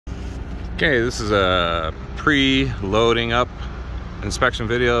Okay, this is a pre-loading up inspection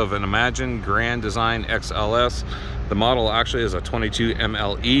video of an Imagine Grand Design XLS. The model actually is a 22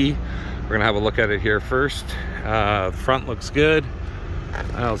 MLE. We're gonna have a look at it here first. The front looks good.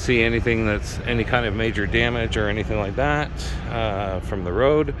 I don't see anything that's any kind of major damage or anything like that from the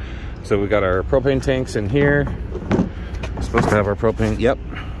road. So we got our propane tanks in here. We're supposed to have our propane. Yep,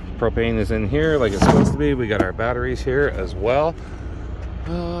 propane is in here like it's supposed to be. We got our batteries here as well.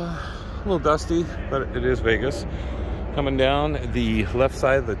 A little dusty, but it is Vegas. Coming down the left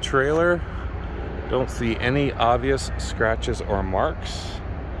side of the trailer, don't see any obvious scratches or marks.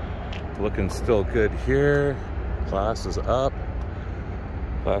 Looking still good here. Glass is up.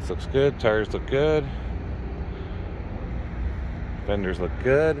 Glass looks good. Tires look good. Fenders look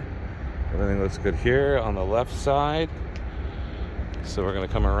good. Everything looks good here on the left side. So we're going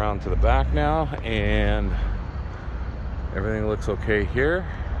to come around to the back now, and everything looks okay here.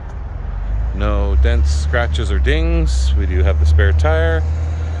 No dents, scratches, or dings. We do have the spare tire.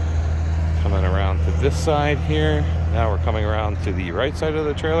 Coming around to this side here. Now we're coming around to the right side of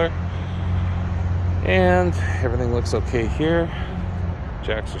the trailer. And everything looks okay here.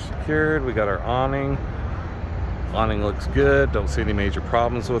 Jacks are secured. We got our awning. Awning looks good. Don't see any major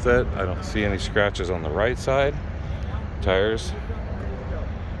problems with it. I don't see any scratches on the right side. Tires.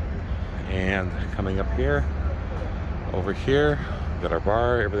 And coming up here, over here, got our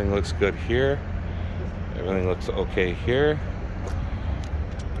bar. Everything looks good here. Everything looks okay here.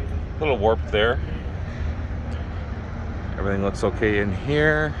 A little warp there. Everything looks okay in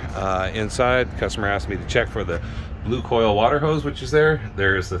here. Inside, customer asked me to check for the blue coil water hose, which is there.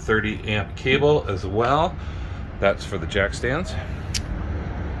 There's the 30 amp cable as well. That's for the jack stands.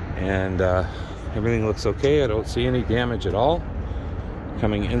 And everything looks okay. I don't see any damage at all.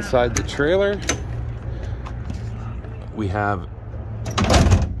 Coming inside the trailer, we have,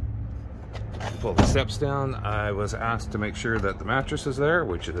 pull the steps down. I was asked to make sure that the mattress is there,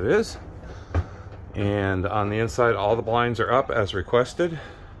 which it is. And on the inside, all the blinds are up as requested.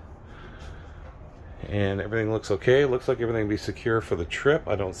 And everything looks okay. Looks like everything will be secure for the trip.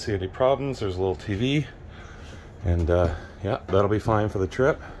 I don't see any problems. There's a little TV. And yeah, that'll be fine for the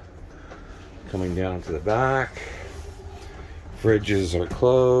trip. Coming down to the back. Fridges are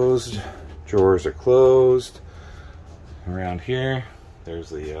closed. Drawers are closed. Around here, there's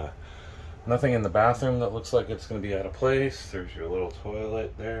the nothing in the bathroom that looks like it's going to be out of place. There's your little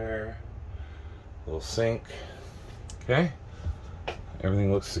toilet there. Little sink. Okay.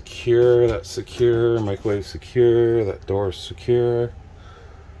 Everything looks secure. That's secure. Microwave secure. That door's secure.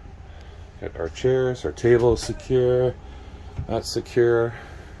 Got our chairs. Our table is secure. That's secure.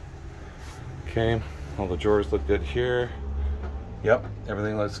 Okay. All the drawers look good here. Yep.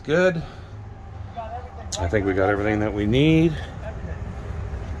 Everything looks good. I think we got everything that we need.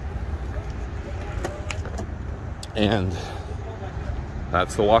 And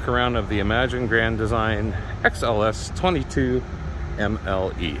that's the walk around of the Imagine Grand Design XLS 22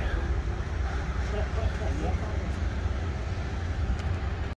 MLE.